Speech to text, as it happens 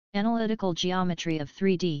Analytical geometry of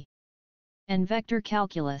 3D and vector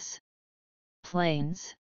calculus.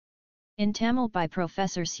 Planes. In Tamil by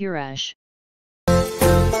Professor Suresh.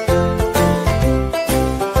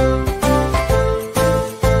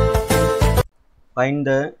 Find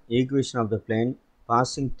the equation of the plane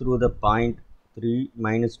passing through the point 3,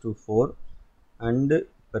 -2, 4 and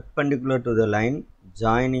perpendicular to the line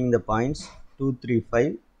joining the points 2, 3,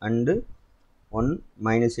 5 and 1,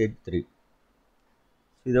 -8, 3.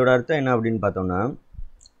 இதோட அர்த்தம் என்ன அப்படின்னு பார்த்தோம்னா,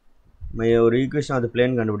 ஒரு equation of the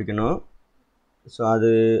plane கண்டுபிடிக்கணும். So அது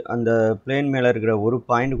அந்த plane மேலே இருக்கிற ஒரு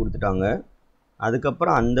பாயிண்ட் கொடுத்துட்டாங்க.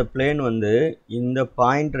 அதுக்கப்புறம் அந்த பிளேன் வந்து இந்த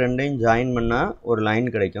பாயிண்ட் ரெண்டையும் ஜாயின் பண்ணால் ஒரு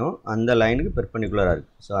லைன் கிடைக்கும். அந்த லைனுக்கு பெர்பெண்டிகுலராக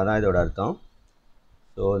இருக்குது. ஸோ அதான் இதோட அர்த்தம்.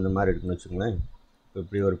 ஸோ இந்த மாதிரி இருக்குன்னு வச்சுக்கோங்களேன். இப்போ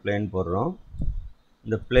இப்படி ஒரு பிளேன் போடுறோம்.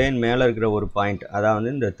 இந்த பிளேன் மேலே இருக்கிற ஒரு பாயிண்ட்,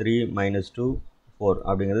 அதாவது இந்த 3, -2, 4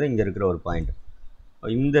 அப்படிங்கிறது இங்கே இருக்கிற ஒரு பாயிண்ட்.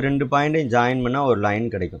 இந்த ரெண்டு பாயிண்ட்டையும் ஜாயின் பண்ணால் ஒரு லைன்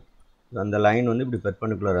கிடைக்கும். அந்த லைன் வந்து இப்படி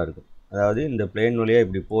பெர்பெண்டிகுலராக இருக்கும். அதாவது இந்த பிளேன் வழியாக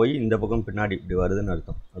இப்படி போய் இந்த பக்கம் பின்னாடி இப்படி வருதுன்னு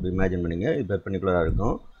அர்த்தம். அப்படி இமேஜின் பண்ணிங்க. இது பெர்பெண்டிகுலராக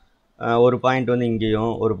இருக்கும். ஒரு பாயிண்ட் வந்து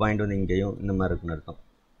இங்கேயும் ஒரு பாயிண்ட் வந்து இங்கேயும் இந்த மாதிரி இருக்குன்னு அர்த்தம்.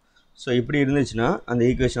 ஸோ இப்படி இருந்துச்சுன்னா அந்த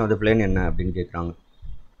ஈக்குவேஷன் ஆஃப் த பிளேன் என்ன அப்படின்னு கேட்குறாங்க.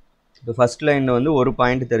 இப்போ ஃபஸ்ட் லைனில் வந்து ஒரு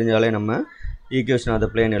பாயிண்ட் தெரிஞ்சாலே நம்ம ஈக்குவேஷன் ஆஃப் த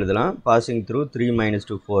பிளேன் எழுதலாம். Passing through 3,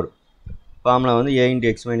 -2, 4. ஃபார்முலா வந்து a ×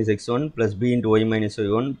 x - x1 + b × y -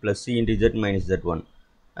 y1 + c × z - z1.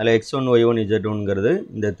 அதில் x1 y1 z1ங்கிறது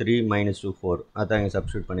இந்த 3, -2, 4 அதான் இங்கே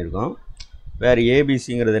சப்ஸ்டியூட் பண்ணியிருக்கோம். வேறு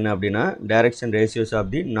ஏபிசிங்கிறது என்ன அப்படின்னா direction ratios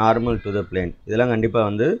of the normal to the plane. இதெல்லாம் கண்டிப்பாக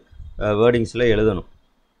வந்து வேர்டிங்ஸில் எழுதணும்.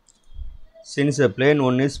 Since the plane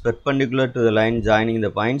 1 is perpendicular to the line joining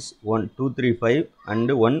the points 1, 2, 3, 5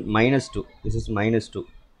 and 1, -2. This is -2.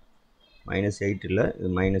 -8 இல்லை, இது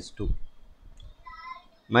 -2.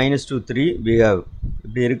 -2, 3 we have.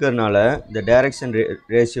 இப்படி இருக்கிறதுனால the direction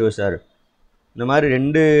ratios are. இந்த மாதிரி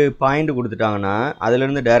ரெண்டு பாயிண்ட் கொடுத்துட்டாங்கன்னா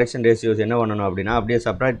அதிலேருந்து டைரக்ஷன் ரேஷியோஸ் என்ன பண்ணணும் அப்படின்னா அப்படியே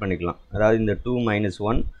செப்பரேட் பண்ணிக்கலாம். அதாவது இந்த 2,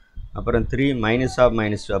 -1 அப்புறம் 3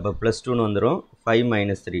 -2 அப்போ +2ன்னு வந்துடும். 5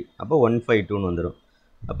 -3 அப்போ 152ன்னு வந்துடும்.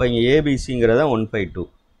 அப்போ இங்கே ஏபிசிங்கிறத 152.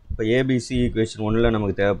 இப்போ ஏபிசி ஈக்குவேஷன் 1ல்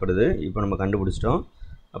நமக்கு தேவைப்படுது. இப்போ நம்ம கண்டுபிடிச்சிட்டோம்.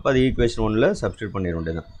 அப்போ அது ஈக்குவேஷன் 1ல் சப்ஸ்டியூட் பண்ணிட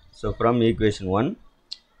வேண்டியது தான். So from equation 1,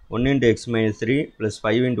 1 × x - 3 +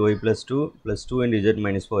 5 × y + 2 + 2 × z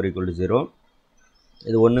 - 4 = 0.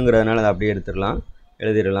 இது ஒன்றுங்கிறதுனால அதை அப்படியே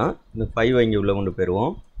எழுதிடலாம். இந்த 5 இங்கே உள்ளே கொண்டு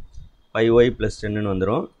போயிடுவோம். 5y + 10ன்னு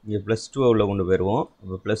வந்துடும். இங்கே +2 உள்ளே கொண்டு போயிடுவோம்.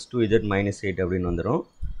 அப்போ +2z - 8 அப்படின்னு வந்துடும்.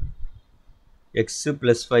 x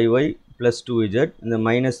 + 5y + 2z, இந்த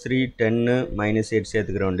 -3, 10, -8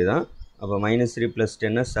 சேர்த்துக்கிற வேண்டியதான். அப்போ -3 +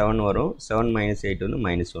 10 7 வரும். 7 - 8 வந்து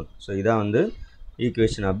 -1. ஸோ இதான் வந்து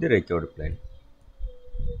equation of the required plane.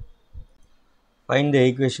 Find the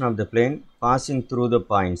equation of the plane passing through the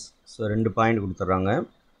points. So ரெண்டு பாயிண்ட் கொடுத்துட்றாங்க.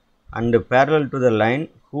 And parallel to the line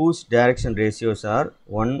whose direction ratios R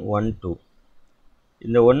 1, 1, 2.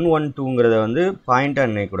 இந்த 1, 1, 2ங்கிறத வந்து பாயிண்ட்டாக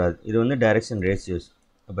நினைக்கக்கூடாது. இது வந்து டைரக்ஷன் ரேஷியோஸ்.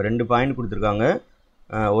 அப்போ ரெண்டு பாயிண்ட் கொடுத்துருக்காங்க.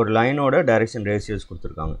 ஒரு லைனோட டைரக்ஷன் ரேஷியோஸ்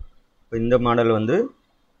கொடுத்துருக்காங்க. இப்போ இந்த மாடல் வந்து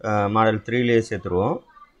மாடல் 3லேயே சேர்த்துருவோம்.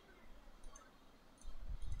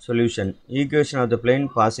 Solution equation of the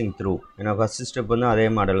plane passing through. ஏன்னா ஃபஸ்ட்டு ஸ்டெப் வந்து அதே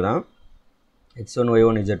மாடல் தான். x1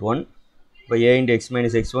 y1 z1. இப்போ a × x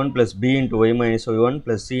 - x1 + b × y - y1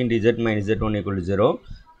 + c × z - z1 = 0.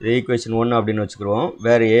 இது ஈக்குவேஷன் 1 அப்படின்னு வச்சுக்கிறோம்.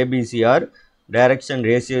 வேறு ஏபிசிஆர் direction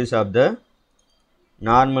ratios of the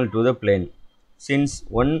normal to the plane. Since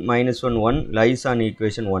 1, -1, 1 lies on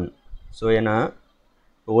equation 1. So ஏன்னா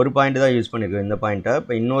இப்போ ஒரு பாயிண்ட் தான் யூஸ் பண்ணியிருக்கோம் இந்த பாயிண்ட்டை.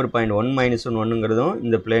 இப்போ இன்னொரு பாயிண்ட் 1, -1, 1ங்கிறதும்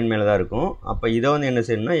இந்த பிளேன் மேலே தான் இருக்கும். அப்போ இதை வந்து என்ன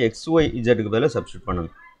செய்யணும்னா xy zக்கு பதிலாக சப்ஸ்டியூட்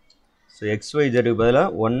பண்ணணும். ஸோ xy zக்கு பதிலாக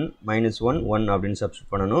 1, -1, 1 அப்படின்னு சப்ஸ்டியூட்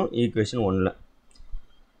பண்ணணும் ஈக்குவேஷன் 1ல்.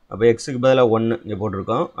 அப்போ எக்ஸுக்கு பதிலாக 1 இங்கே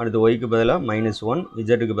போட்டிருக்கோம். அடுத்து ஒய்க்கு பதிலாக -1,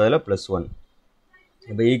 இஜட்டுக்கு பதிலாக +1.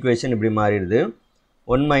 இப்போ ஈக்குவேஷன் இப்படி மாறிடுது.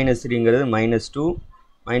 1 - 3ங்கிறது -2,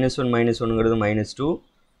 -1 - 1ங்கிறது -2,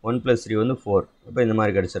 1 + 3 வந்து 4. அப்போ இந்த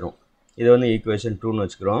மாதிரி கிடச்சிரும். இது வந்து ஈக்குவேஷன் 2ன்னு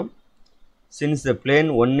வச்சுக்கிறோம். Since the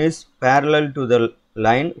plane 1 is parallel to the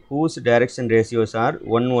line whose direction ratios R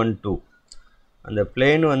 1, 1, 2. அந்த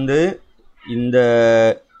பிளேன் வந்து இந்த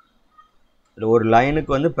ஒரு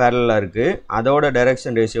லைனுக்கு வந்து பேரலாக இருக்குது. அதோட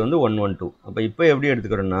டைரக்ஷன் ரேஷியோ வந்து 1, 1, 2. அப்போ இப்போ எப்படி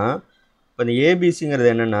எடுத்துக்கிறோன்னா, இப்போ இந்த ஏபிசிங்கிறது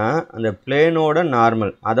என்னென்னா அந்த பிளேனோட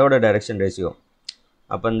நார்மல் அதோட டைரக்ஷன் ரேஷியோ.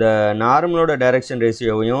 அப்போ இந்த நார்மலோட டைரக்ஷன்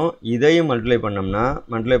ரேஷியோவையும் இதையும் மல்டிப்ளை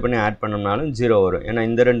பண்ணி ஆட் பண்ணோம்னாலும் 0 வரும். ஏன்னா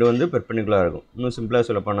இந்த ரெண்டு வந்து பெர்பெண்டிகுலராக இருக்கும். இன்னும் சிம்பிளாக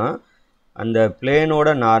சொல்லப்போனால் அந்த பிளேனோட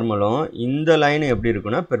நார்மலும் இந்த லைனும் எப்படி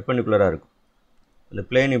இருக்குன்னா பெர்பெண்டிகுலராக இருக்கும். இந்த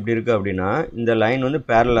பிளேன் இப்படி இருக்குது அப்படின்னா இந்த லைன் வந்து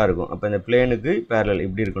பேரலாக இருக்கும். அப்போ இந்த பிளேனுக்கு பேரலல்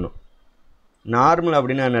இப்படி இருக்கணும். நார்மல்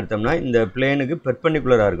அப்படின்னா என்ன அர்த்தம்னா இந்த பிளேனுக்கு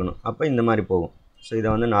பெர்பெண்டிகுலராக இருக்கணும். அப்போ இந்த மாதிரி போகும். ஸோ இதை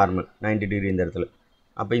வந்து நார்மல் 90 டிகிரி இந்த இடத்துல.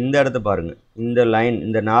 அப்போ இந்த இடத்த பாருங்கள், இந்த லைன்,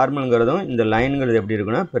 இந்த நார்மலுங்கிறதும் இந்த லைனுங்கிறது எப்படி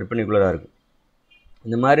இருக்குன்னா பெர்பெண்டிகுலராக இருக்கும்.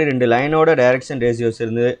 இந்த மாதிரி ரெண்டு லைனோட டைரக்ஷன் ரேஷியோஸ்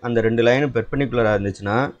இருந்து அந்த ரெண்டு லைனும் பெர்பெண்டிகுலராக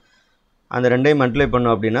இருந்துச்சுன்னா அந்த ரெண்டையும் மல்டிப்ளை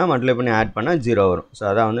பண்ணோம் அப்படின்னா மல்டிப்ளை பண்ணி ஆட் பண்ணால் 0 வரும். ஸோ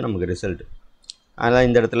அதான் வந்து நமக்கு ரிசல்ட். அதனால்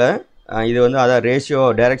இந்த இடத்துல இது வந்து அதான் ரேஷியோ,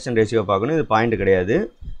 டைரக்ஷன் ரேஷியோ பார்க்கணும். இது பாயிண்ட் கிடையாது.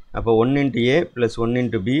 அப்போ 1 × A + 1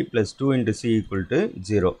 × B + 2 × C =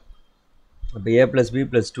 0. அப்போ A + B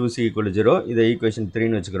 + 2C = 0. இதை ஈக்குவேஷன்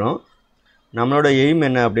 3ன்னு வச்சுக்கிறோம். நம்மளோட எய்ம்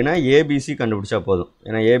என்ன அப்படின்னா ABC கண்டுபிடிச்சா போதும்.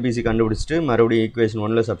 ஏன்னா ABC கண்டுபிடிச்சிட்டு மறுபடியும் ஈக்குவேஷன்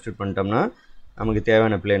 1ல் சப்ஸ்டியூட் பண்ணிட்டோம்னா நமக்கு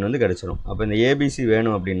தேவையான பிளேன் வந்து கிடச்சிரும். அப்போ இந்த ABC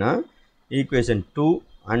வேணும் அப்படின்னா ஈக்குவேஷன் 2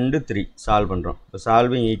 and 3 சால்வ் பண்ணுறோம். இப்போ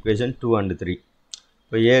சால்விங் ஈக்குவேஷன் 2 and 3.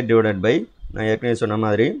 இப்போ A / நான் ஏற்கனவே சொன்ன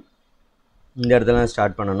மாதிரி இந்த இடத்துல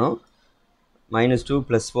ஸ்டார்ட் பண்ணணும். -2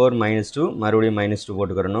 + 4 -2 மறுபடியும் -2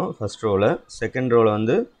 போட்டுக்கிறணும் ஃபஸ்ட் ரோவில். செகண்ட் ரோவில்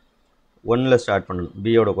வந்து 1ல் ஸ்டார்ட் பண்ணணும்.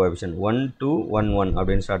 பியோட கோஎஃபிஷியன்ட் 1 2 1 1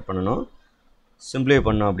 அப்படின்னு ஸ்டார்ட் பண்ணணும். சிம்பிளிஃபை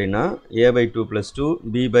பண்ணோம் அப்படின்னா A/2 + 2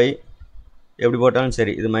 B/ எப்படி போட்டாலும்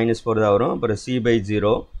சரி இது -4 தான் வரும். அப்புறம்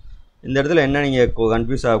C/0. இந்த இடத்துல என்ன நீங்கள்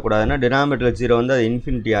கன்ஃபியூஸ் ஆகக்கூடாதுன்னா டினாமினேட்டர் 0 வந்து அது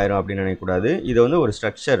இன்ஃபினிட்டி ஆயிரும் அப்படின்னு நினைக்கக்கூடாது. இதை வந்து ஒரு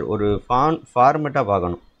ஸ்ட்ரக்சர், ஒரு ஃபார்மெட்டாக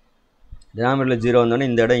பார்க்கணும். டினாமினேட்டர் 0 வந்தோடனே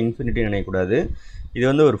இந்த இடம் இன்ஃபினிட்டி நினைக்கக்கூடாது. இது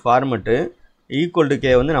வந்து ஒரு ஃபார்மெட்டு. ஈக்குவல் டு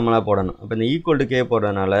கே வந்து நம்மளாக போடணும். அப்போ இந்த ஈக்குவல் டு கே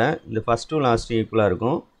போடுறதுனால இந்த ஃபஸ்ட்டும் லாஸ்ட்டும் ஈக்குவலாக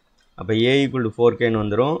இருக்கும். அப்போ A = 4Kன்னு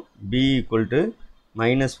வந்துடும், B =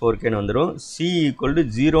 -4Kன்னு வந்துடும், C =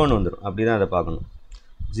 0ன்னு வந்துடும். அப்படி தான் அதை பார்க்கணும்.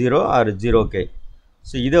 0 or 0K.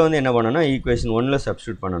 ஸோ இதை வந்து என்ன பண்ணணும்னா ஈக்குவேஷன் 1ல்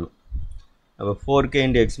சப்ஸ்டியூட் பண்ணணும். அப்போ 4K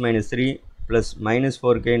 × x - 3 +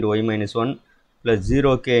 -4K × y - 1 +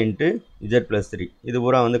 0K × z + 3. இது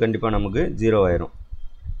பூரா வந்து கண்டிப்பாக நமக்கு 0 ஆயிரும்.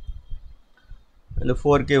 இந்த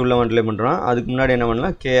 4K உள்ள மல்டிப்ளை பண்ணுறோம். அதுக்கு முன்னாடி என்ன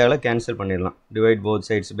பண்ணலாம், K-ஆல் கேன்சல் பண்ணிடலாம். Divide both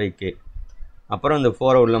sides by K. அப்புறம் இந்த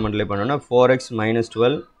 4 உள்ள மல்டிப்ளை பண்ணோன்னா 4x -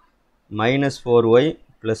 12 - 4y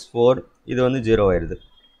 + 4 இது வந்து 0 ஆயிடுது.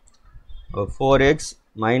 4x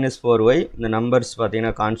 - 4y இந்த நம்பர்ஸ்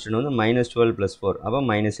பார்த்தீங்கன்னா கான்ஸ்டன்ட் வந்து -12 + 4 அப்போ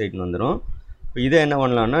 -8ன்னு வந்துடும். இப்போ இதை என்ன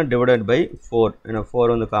பண்ணலாம்னா டிவைடட் பை 4, ஏன்னா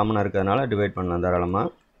 4 வந்து காமனாக இருக்கிறதுனால டிவைட் பண்ணலாம் தாராளமாக.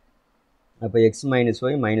 அப்போ x - y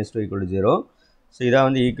 -2 = 0. ஸோ இதான்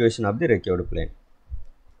வந்து equation of the required plane.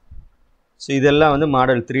 So இதெல்லாம் வந்து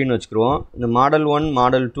மாடல் 3ன்னு வச்சுக்கிடுவோம். இந்த மாடல் 1,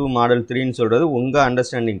 மாடல் 2, மாடல் 3ன்னு சொல்கிறது உங்கள்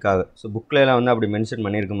அண்டர்ஸ்டாண்டிங்காக. ஸோ புக்கிலலாம் வந்து அப்படி மென்ஷன்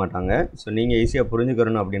பண்ணியிருக்க மாட்டாங்க. ஸோ நீங்கள் ஈஸியாக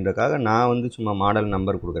புரிஞ்சுக்கிறணும் அப்படின்றக்காக நான் வந்து சும்மா மாடல்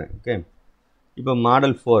நம்பர் கொடுக்குறேன். ஓகே. இப்போ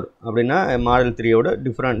மாடல் 4 அப்படின்னா மாடல் 3யோட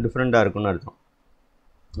டிஃப்ரெண்ட்டாக இருக்குன்னு அர்த்தம்.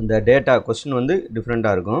 இந்த டேட்டா கொஸ்டின் வந்து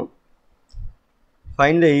டிஃப்ரெண்ட்டாக இருக்கும்.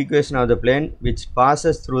 Find the equation of the plane which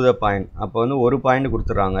bosses through the point. அப்போ வந்து ஒரு பாயிண்ட்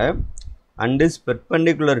கொடுத்துட்றாங்க and is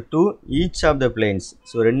perpendicular to each of the planes.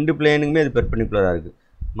 So ரெண்டு பிளேனுக்குமே இது பெர்பெண்டிகுலராக இருக்குது.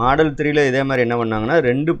 மாடல் 3ல் இதே மாதிரி என்ன பண்ணாங்கன்னா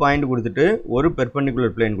 2 பாயிண்ட் கொடுத்துட்டு ஒரு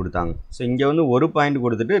பெர்பெண்டிகுலர் பிளேன் கொடுத்தாங்க. ஸோ இங்கே வந்து ஒரு பாயிண்ட்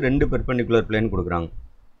கொடுத்துட்டு 2 பெர்பெண்டிகுலர் பிளேன் கொடுக்குறாங்க.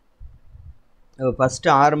 ஃபஸ்ட்டு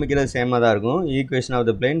ஆரம்பிக்கிறது சேமாக தான் இருக்கும். Equation of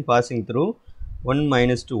the plane passing through 1 -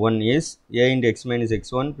 1 is A × x -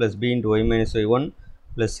 x1 + B × y - y1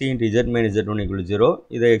 + C × z - z1 = 0.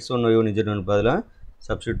 இதை x1 y1 z1 பதிலாக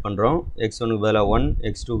சப்ஸ்டியூட் பண்ணுறோம். x1க்கு பதிலாக 1,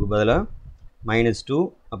 x2க்கு பதிலாக -2,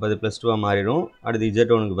 அப்போ அது +2 மாறிடும். அடுத்து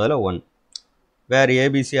z1க்கு பதிலாக 1. வேர்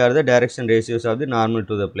ABC R the direction ratios of the normal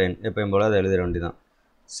to the plane. எப்பயும் போல் அதை எழுத வேண்டியதான்.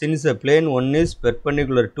 Since the plane 1 is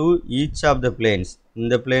perpendicular to each of the planes.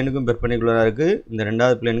 இந்த பிளேனுக்கும் பெர்பெண்டிகுலராக இருக்குது, இந்த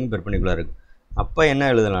ரெண்டாவது பிளேனுக்கும் பெர்பெண்டிகுலராக இருக்குது. அப்போ என்ன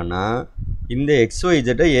எழுதலாம்னா இந்த XYZ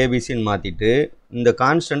ABCன்னு மாற்றிட்டு இந்த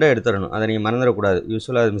கான்ஸ்டண்ட்டை எடுத்துடணும். அதை நீங்கள் மறந்துடக்கூடாது.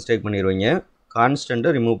 யூஸ்வலாக அது மிஸ்டேக் பண்ணிடுவீங்க.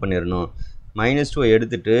 கான்ஸ்டண்ட்டை ரிமூவ் பண்ணிடணும். -2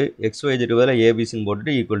 எடுத்துகிட்டு XYZ பதில் ABCன்னு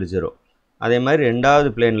போட்டுட்டு = 0. அதே மாதிரி ரெண்டாவது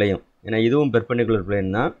பிளேன்லையும், ஏன்னா இதுவும் பெர்பெண்டிகுலர்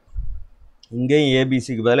பிளேன் தான், இங்கேயும்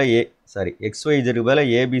ABCக்கு பதிலாக XYZக்கு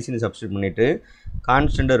பதிலாக ABCன்னு சப்ஸ்டியூட் பண்ணிவிட்டு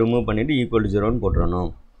கான்ஸ்டண்ட்டை ரிமூவ் பண்ணிவிட்டு = 0ன்னு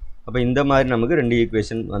போட்டுறணும். அப்போ இந்த மாதிரி நமக்கு 2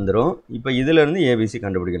 ஈக்குவேஷன் வந்துடும். இப்போ இதிலேருந்து ABC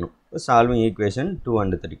கண்டுபிடிக்கணும். இப்போ சால்விங் ஈக்குவேஷன் 2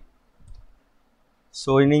 and 3.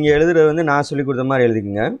 ஸோ நீங்கள் எழுதுறது வந்து நான் சொல்லி கொடுத்த மாதிரி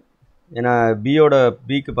எழுதிக்கங்க. ஏன்னா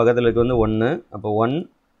பிக்கு பக்கத்தில் இருக்க வந்து 1, அப்போ 1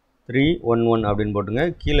 3 1 1 அப்படின்னு போட்டுங்க.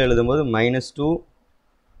 கீழே எழுதும்போது -2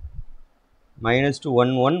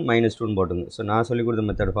 -1 1 -2ன்னு போட்டுங்க. ஸோ நான் சொல்லி கொடுத்த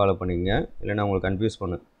மெத்தட் ஃபாலோ பண்ணிக்கங்க, இல்லைன்னா உங்களுக்கு கன்ஃபியூஸ்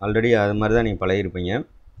பண்ணும். ஆல்ரெடி அது மாதிரி தான் நீங்கள் பழகிருப்பீங்க.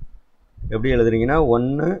 எப்படி எழுதுறீங்கன்னா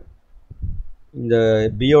 1, இந்த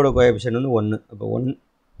பியோட கோஎஃபிஷியன்ட் வந்து 1, அப்போ 1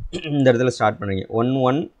 இந்த இடத்துல ஸ்டார்ட் பண்ணுறீங்க. 1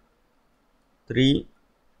 1 3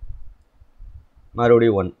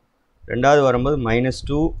 மறுபடியும் 1. ரெண்டாவது வரும்போது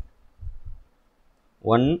 -2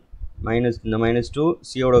 1 இந்த -2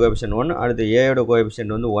 சியோட கோஎஃபிஷியன்ட் 1, அடுத்து ஏயோட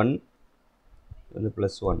கோஎஃபிஷியன்ட் வந்து 1 வந்து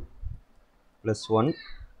 +1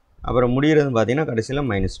 அப்புறம் முடிகிறது பார்த்தீங்கன்னா கடைசியில்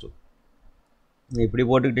 -2. இப்படி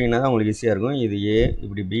போட்டுக்கிட்டிங்கன்னா தான் உங்களுக்கு ஈஸியாக இருக்கும். இது ஏ,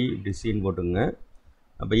 இப்படி பி, இப்படி சின்னு போட்டுங்க.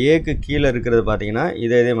 அப்போ ஏக்கு கீழே இருக்கிறது பார்த்தீங்கன்னா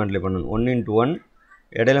இதே மல்டிப்ளை பண்ணணும். 1 × 1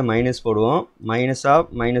 இடையில மைனஸ் போடுவோம், மைனஸ் ஆஃப்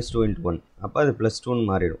 -2 × 1, அப்போ அது +2ன்னு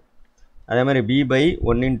மாறிடும். அதே மாதிரி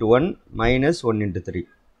b/1 × 1 -1 × 3.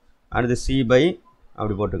 அடுத்து c/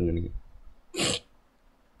 அப்படி போட்டுங்க நீங்கள்.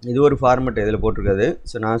 இது ஒரு ஃபார்மெட் இதில் போட்டிருக்காது.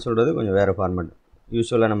 ஸோ நான் சொல்கிறது கொஞ்சம் வேறு ஃபார்மெட்,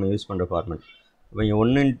 யூஸ்வலாக நம்ம யூஸ் பண்ணுற ஃபார்மெட். இப்போ இங்கே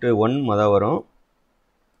 1 × 1 மொதல் வரும்,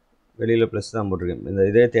 வெளியில் ப்ளஸ் தான் போட்டிருக்கேன், இந்த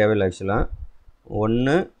இதே தேவையில்லை ஆக்சுவலாக.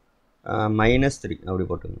 1 -3 அப்படி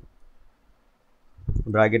போட்டுங்க,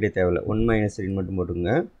 ப்ராக்கெட்டே தேவையில்லை, 1 - 3 மட்டும்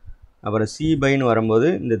போட்டுங்க. அப்புறம் c/ன்னு வரும்போது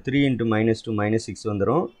இந்த 3 × -2 -6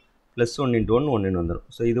 வந்துடும், +1 × 1 1ன்னு வந்துடும்.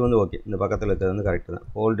 ஸோ இது வந்து ஓகே, இந்த பக்கத்தில் இருக்கிறது வந்து கரெக்டு தான்.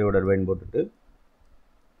 ஹோல் டிவைடட் பைன்னு போட்டுட்டு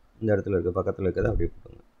இந்த இடத்துல இருக்க பக்கத்தில் இருக்கிறது அப்படியே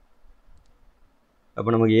போட்டுங்க. அப்போ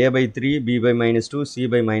நமக்கு a/3, b/-2,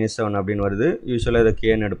 c/-7 அப்படின்னு வருது. யூஸ்வலாக இதை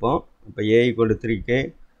கேன்னு எடுப்போம். இப்போ a = 3k,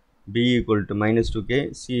 b = -2k,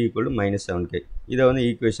 c = -7k. இதை வந்து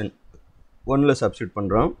ஈக்குவேஷன் 1ல் சப்ஸ்டியூட்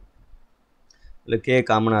பண்ணுறோம். இல்லை k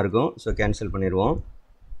காமனாக இருக்கும், ஸோ கேன்சல் பண்ணிடுவோம்.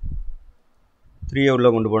 3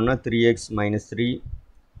 உள்ளே கொண்டு போனோம்னா 3x - 3,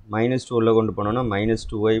 -2 உள்ளே கொண்டு போனோம்னா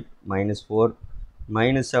 -2y - 4,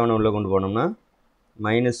 -7 உள்ளே கொண்டு போனோம்னா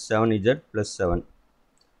 -7z + 7.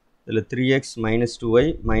 இதில் 3x - 2y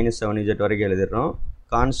 -7z வரைக்கும் எழுதிடுறோம்.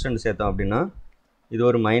 கான்ஸ்டன்ட் சேர்த்தோம் அப்படின்னா இது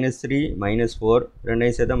ஒரு -3 -4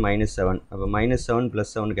 ரெண்டையும் சேர்த்தா -7. அப்போ -7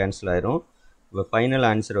 + 7 கேன்சல் ஆயிரும். இப்போ ஃபைனல்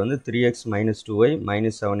ஆன்சர் வந்து 3x - 2y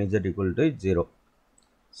 -7z = 0.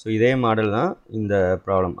 ஸோ இதே மாடல் தான் இந்த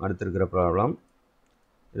ப்ராப்ளம், அடுத்து இருக்கிற ப்ராப்ளம்.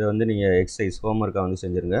 இதை வந்து நீங்கள் எக்ஸசைஸ் ஹோம்ஒர்க்காக வந்து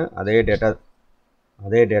செஞ்சுருங்க. அதே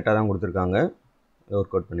டேட்டா தான் கொடுத்துருக்காங்க,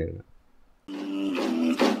 ஒர்க் அவுட் பண்ணிடுங்க.